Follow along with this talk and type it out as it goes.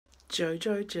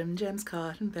Jojo Jim Jams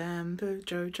Cotton Bamboo,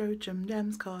 Jojo Jim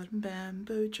Jams Cotton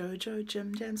Bamboo, Jojo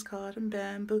Jim Jams Cotton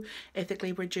Bamboo,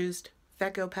 ethically produced,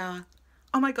 fat girl power.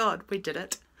 Oh my god, we did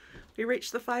it. We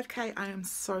reached the 5k. I am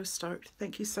so stoked.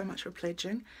 Thank you so much for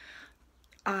pledging.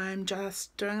 I'm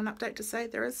just doing an update to say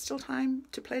there is still time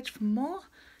to pledge for more.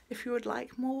 If you would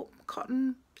like more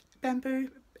cotton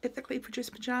bamboo ethically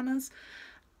produced pajamas,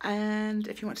 and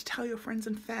if you want to tell your friends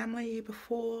and family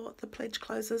before the pledge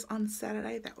closes on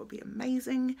Saturday, that would be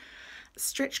amazing.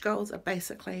 Stretch goals are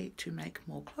basically to make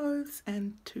more clothes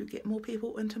and to get more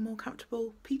people into more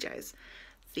comfortable PJs.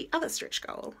 The other stretch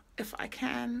goal, if I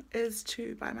can, is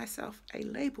to buy myself a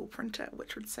label printer,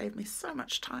 which would save me so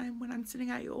much time when I'm sending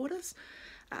out your orders.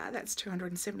 That's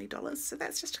 $270, so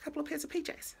that's just a couple of pairs of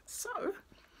PJs. So,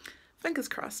 fingers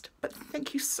crossed. But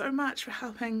thank you so much for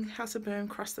helping House of Boom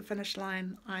cross the finish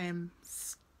line. I am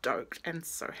stoked and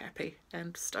so happy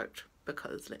and stoked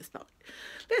because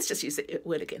let's just use the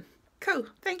word again. Cool.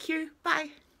 Thank you. Bye.